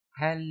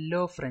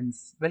Hello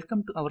friends,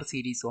 welcome to our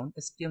series on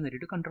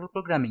STM32 control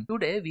programming.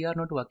 Today we are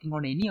not working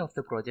on any of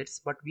the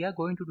projects, but we are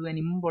going to do an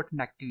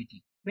important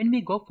activity. When we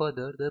go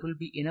further, there will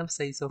be enough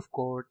size of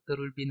code, there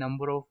will be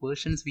number of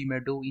versions we may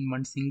do in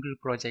one single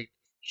project.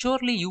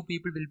 Surely you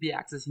people will be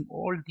accessing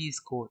all these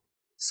code.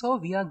 So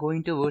we are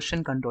going to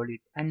version control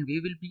it and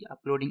we will be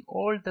uploading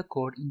all the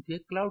code into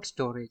a cloud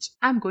storage.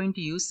 I'm going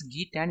to use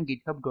git and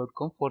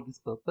github.com for this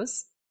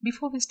purpose.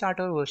 Before we start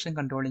our version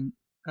controlling,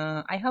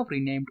 I have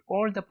renamed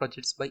all the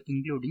projects by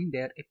including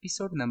their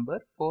episode number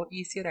for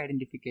easier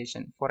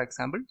identification. For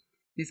example,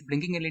 this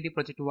blinking LED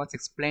project was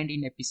explained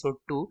in episode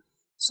 2,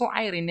 so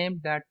I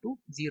renamed that to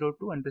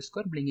 02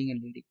 underscore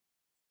blinking LED.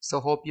 So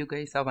hope you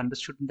guys have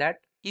understood that.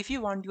 If you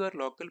want your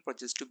local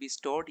projects to be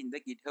stored in the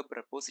GitHub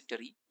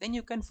repository, then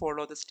you can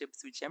follow the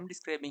steps which I am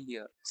describing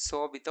here.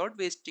 So without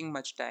wasting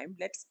much time,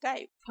 let's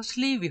dive.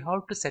 Firstly, we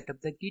have to set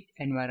up the Git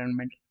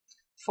environment.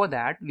 For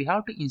that, we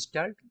have to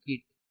install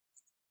Git.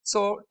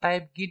 So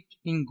type Git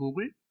in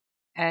Google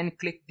and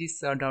click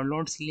this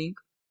downloads link.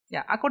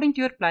 Yeah, according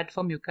to your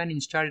platform, you can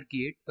install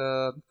Git.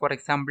 For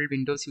example,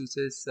 Windows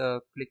users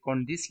click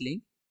on this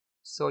link.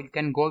 So you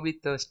can go with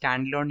the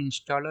standalone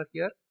installer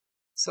here.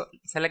 So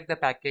select the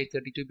package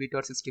 32-bit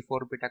or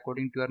 64-bit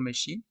according to your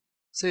machine.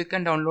 So you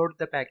can download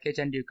the package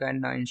and you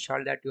can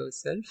install that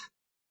yourself.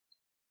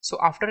 So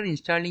after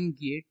installing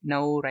Git,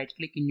 now right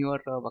click in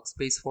your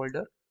workspace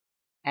folder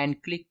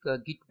and click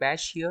Git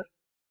bash here.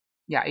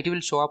 Yeah, it will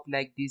show up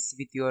like this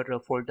with your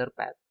folder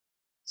path.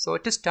 So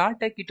to start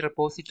a Git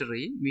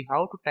repository, we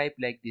have to type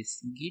like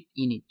this, git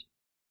init.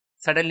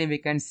 Suddenly we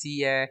can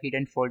see a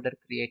hidden folder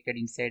created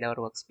inside our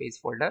workspace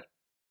folder.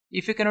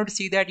 If you cannot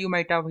see that, you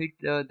might have hit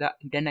the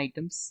hidden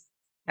items.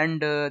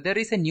 And there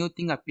is a new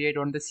thing appeared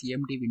on the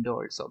CMD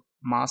window also,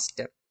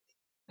 master.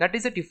 That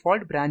is a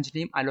default branch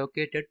name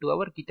allocated to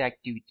our Git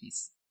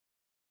activities.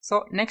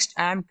 So next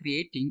I am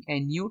creating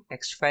a new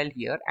text file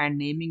here and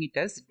naming it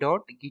as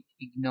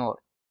 .gitignore.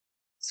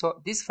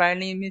 So this file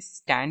name is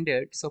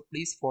standard, so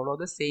please follow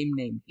the same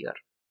name here.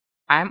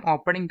 I am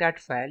opening that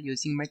file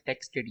using my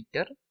text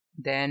editor.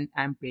 Then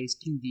I am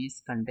pasting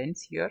these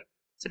contents here.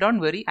 So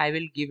don't worry, I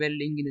will give a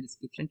link in the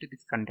description to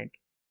this content.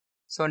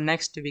 So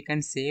next we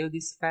can save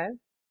this file.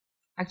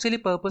 Actually,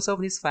 purpose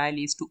of this file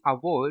is to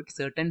avoid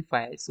certain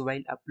files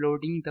while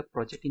uploading the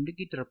project into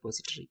Git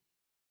repository.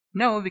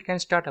 Now we can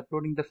start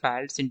uploading the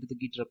files into the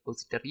Git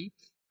repository.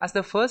 As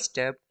the first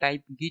step,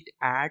 type git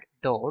add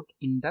dot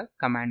in the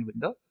command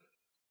window.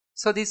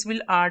 So this will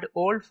add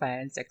all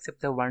files except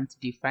the ones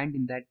defined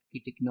in that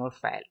gitignore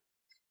file.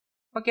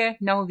 Okay,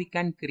 now we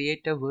can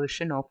create a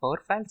version of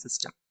our file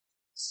system.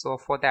 So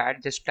for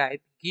that, just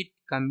type git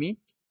commit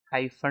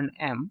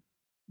 -m.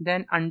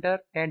 Then under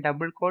a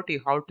double quote,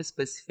 you have to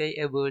specify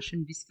a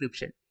version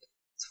description.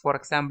 So for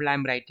example,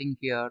 I'm writing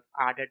here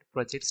added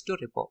projects to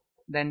repo.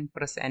 Then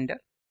press enter.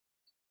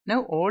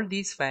 Now all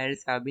these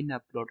files have been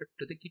uploaded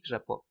to the Git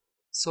repo.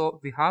 So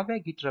we have a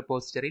Git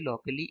repository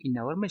locally in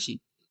our machine.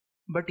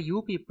 But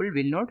you people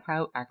will not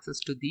have access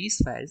to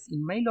these files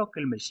in my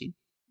local machine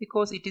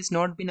because it is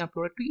not been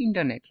uploaded to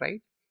internet,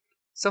 right?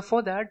 So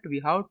for that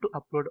we have to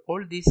upload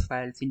all these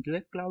files into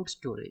a cloud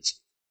storage.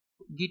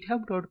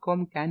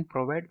 github.com can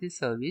provide this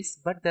service,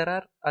 but there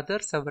are other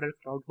several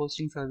cloud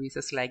hosting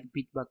services like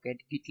Bitbucket,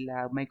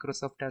 GitLab,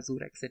 Microsoft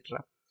Azure,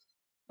 etc.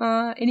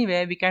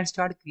 Anyway, we can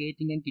start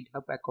creating a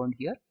GitHub account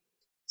here.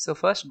 So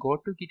first go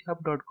to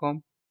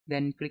github.com,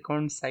 then click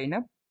on sign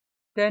up.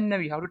 Then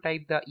we have to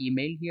type the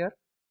email here.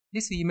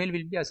 This email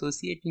will be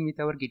associating with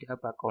our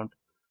GitHub account.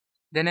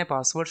 Then a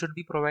password should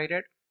be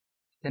provided.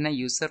 Then a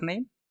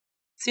username.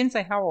 Since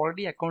I have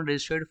already account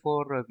registered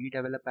for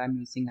vDevelop, I am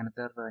using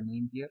another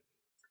name here.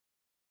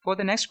 For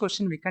the next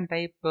question, we can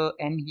type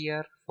N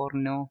here for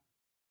no.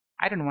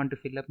 I don't want to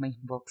fill up my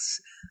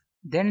box.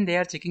 Then they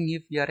are checking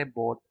if we are a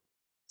bot.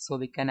 So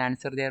we can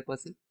answer their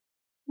puzzle.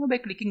 Now by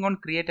clicking on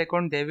create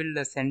account, they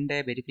will send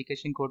a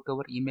verification code to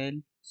our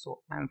email. So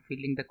I am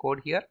filling the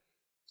code here.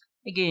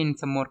 Again,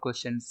 some more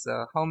questions.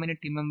 How many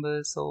team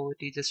members? So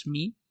it is just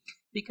me.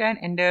 We can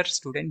enter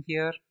student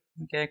here.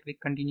 Okay, click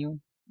continue.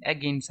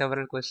 Again,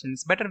 several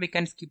questions. Better we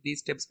can skip these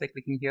steps by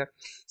clicking here.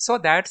 So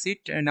that's it.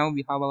 Now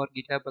we have our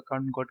GitHub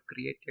account got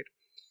created.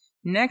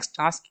 Next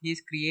task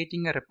is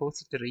creating a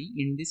repository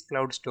in this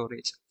cloud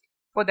storage.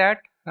 For that,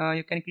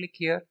 you can click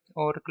here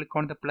or click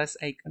on the plus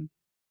icon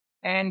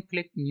and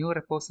click new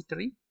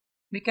repository.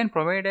 We can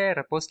provide a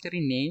repository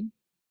name.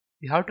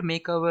 We have to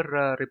make our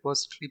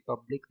repository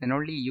public, then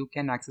only you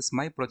can access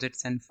my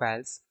projects and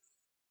files.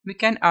 We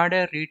can add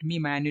a readme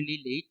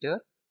manually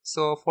later.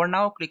 So for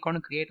now, click on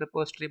create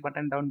repository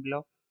button down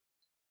below.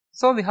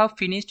 So we have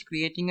finished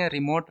creating a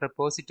remote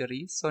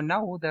repository. So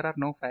now there are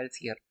no files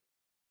here.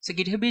 So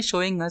GitHub is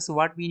showing us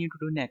what we need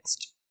to do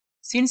next.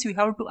 Since we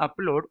have to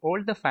upload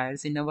all the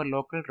files in our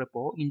local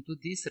repo into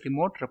this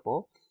remote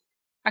repo,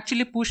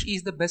 actually push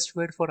is the best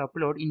word for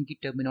upload in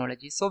Git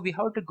terminology. So we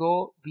have to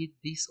go with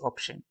this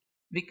option.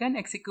 We can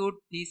execute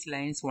these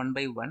lines one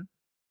by one.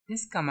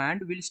 This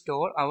command will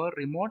store our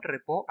remote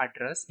repo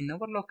address in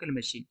our local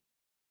machine.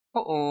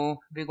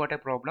 We got a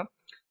problem.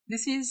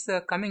 This is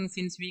coming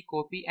since we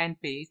copy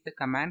and paste the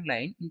command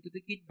line into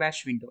the git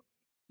bash window.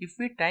 If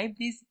we type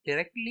this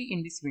directly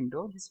in this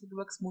window, this will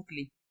work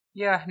smoothly.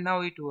 Yeah,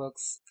 now it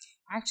works.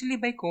 Actually,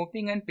 by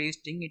copying and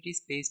pasting, it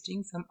is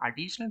pasting some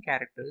additional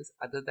characters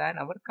other than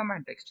our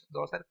command text.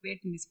 Those are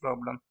creating this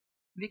problem.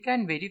 We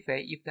can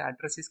verify if the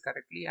address is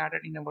correctly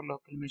added in our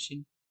local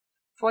machine.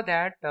 For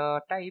that,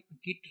 type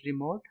git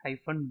remote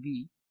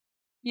 -v.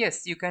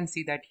 Yes, you can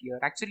see that here.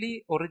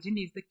 Actually, origin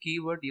is the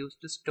keyword used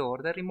to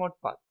store the remote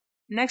path.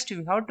 Next,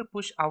 we have to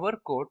push our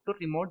code to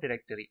remote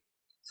directory.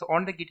 So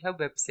on the GitHub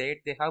website,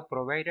 they have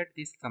provided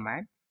this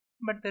command,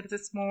 but there is a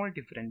small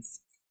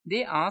difference.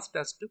 They asked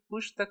us to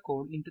push the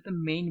code into the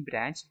main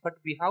branch, but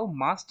we have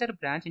master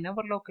branch in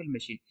our local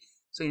machine.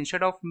 So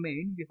instead of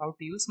main, we have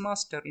to use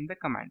master in the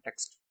command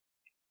text.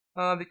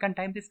 We can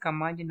type this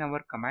command in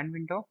our command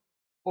window.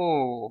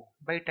 Oh,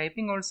 by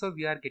typing also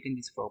we are getting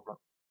this problem.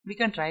 We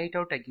can try it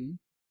out again.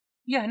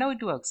 Yeah, now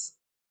it works.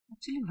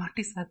 Actually, what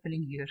is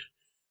happening here?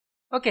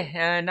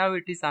 Okay, now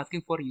it is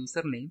asking for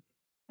username.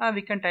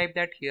 We can type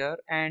that here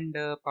and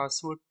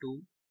password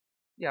too.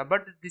 Yeah,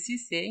 but this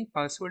is saying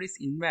password is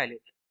invalid.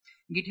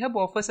 GitHub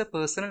offers a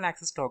personal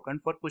access token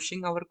for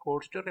pushing our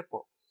codes to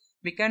repo.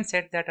 We can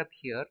set that up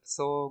here.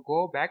 So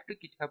go back to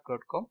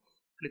github.com,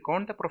 click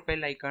on the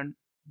profile icon,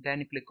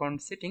 then click on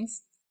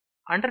settings.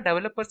 Under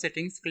developer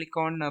settings, click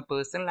on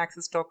personal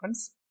access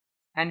tokens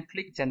and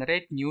click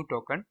generate new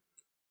token.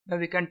 Now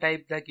we can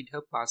type the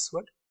GitHub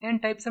password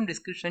and type some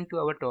description to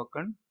our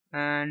token.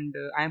 And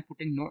I am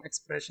putting no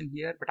expiration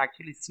here, but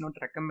actually it's not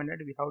recommended.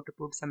 We have to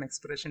put some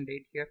expiration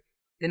date here.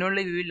 Then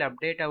only we will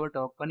update our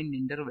token in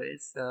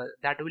intervals.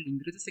 That will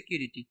increase the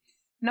security.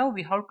 Now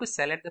we have to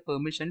select the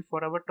permission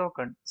for our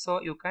token.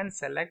 So you can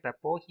select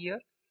repo here.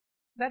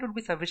 That would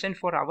be sufficient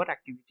for our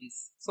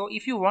activities. So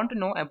if you want to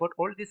know about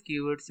all these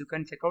keywords, you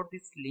can check out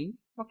this link.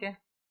 Okay,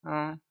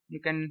 you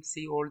can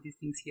see all these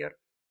things here.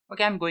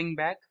 Okay, I'm going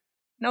back.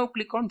 Now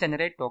click on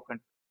generate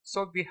token.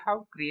 So we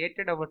have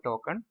created our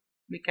token.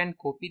 We can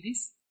copy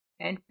this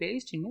and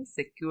paste in a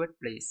secured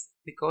place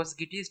because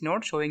Git is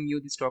not showing you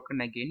this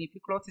token again if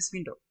you close this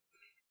window.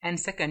 And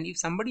second, if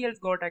somebody else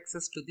got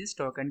access to this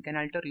token, can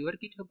alter your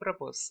GitHub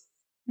repos.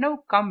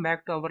 Now come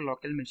back to our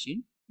local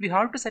machine. We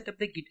have to set up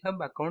the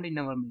GitHub account in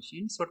our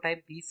machine. So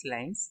type these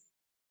lines.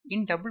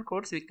 In double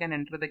quotes, we can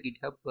enter the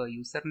GitHub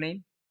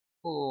username.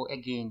 Oh,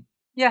 again.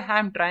 Yeah,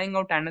 I'm trying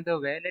out another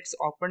way. Let's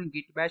open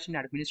Git bash in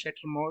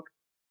administrator mode.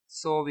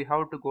 So we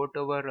have to go to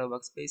our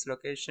workspace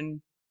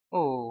location.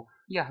 Oh,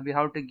 yeah, we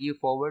have to give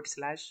forward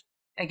slash.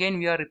 Again,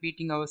 we are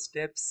repeating our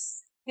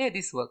steps. Hey,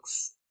 this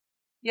works.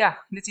 Yeah,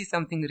 this is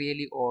something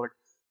really odd.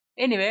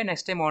 Anyway,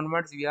 next time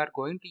onwards, we are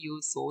going to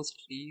use source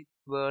tree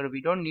where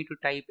we don't need to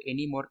type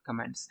any more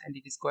commands and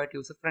it is quite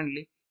user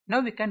friendly. Now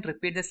we can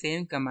repeat the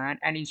same command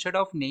and instead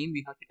of name,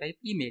 we have to type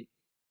email.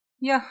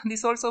 Yeah,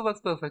 this also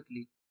works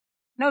perfectly.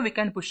 Now we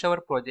can push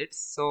our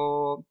projects.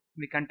 So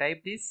we can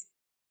type this.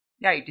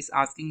 Yeah, it is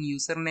asking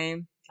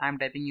username. I'm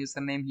typing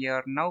username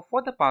here. Now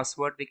for the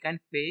password, we can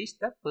paste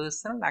the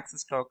personal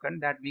access token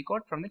that we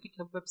got from the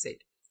GitHub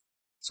website.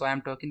 So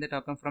I'm taking the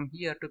token from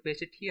here to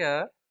paste it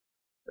here.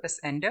 Press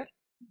enter.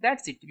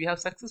 That's it. We have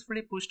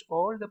successfully pushed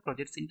all the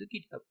projects into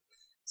GitHub.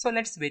 So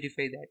let's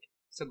verify that.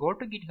 So go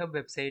to GitHub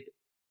website,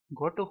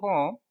 go to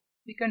home.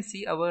 We can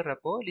see our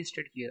repo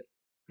listed here.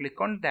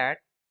 Click on that.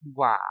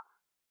 Wow.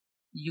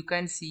 You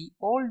can see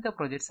all the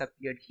projects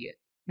appeared here.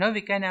 Now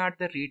we can add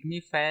the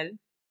readme file.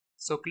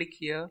 So click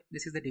here.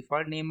 This is the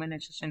default name and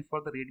extension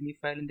for the readme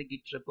file in the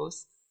Git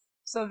repos.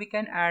 So we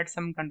can add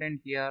some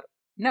content here.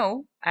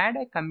 Now add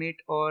a commit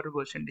or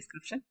version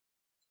description.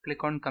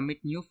 Click on commit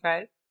new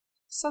file.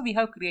 So we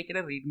have created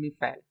a readme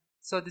file.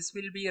 So this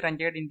will be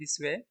rendered in this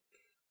way.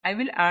 I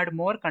will add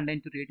more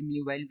content to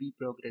readme while we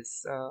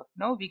progress.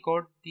 Now we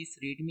got this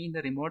readme in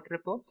the remote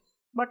repo,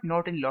 but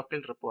not in local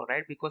repo,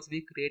 right? Because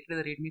we created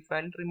the readme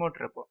file in remote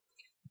repo.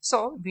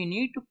 So we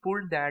need to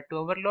pull that to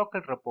our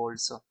local repo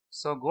also.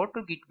 So go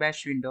to git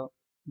bash window,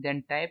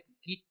 then type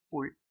git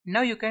pull.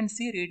 Now you can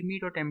see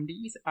readme.md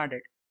is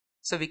added.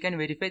 So we can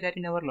verify that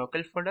in our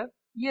local folder.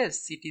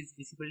 Yes, it is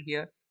visible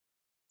here.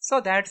 So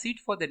that's it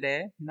for the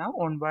day. Now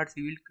onwards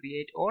we will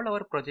create all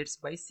our projects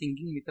by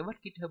syncing with our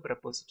GitHub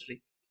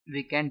repository.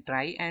 We can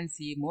try and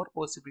see more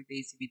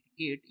possibilities with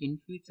Git in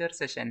future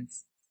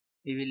sessions.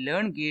 We will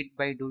learn Git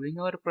by doing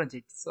our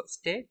projects. So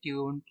stay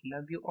tuned.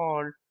 Love you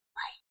all.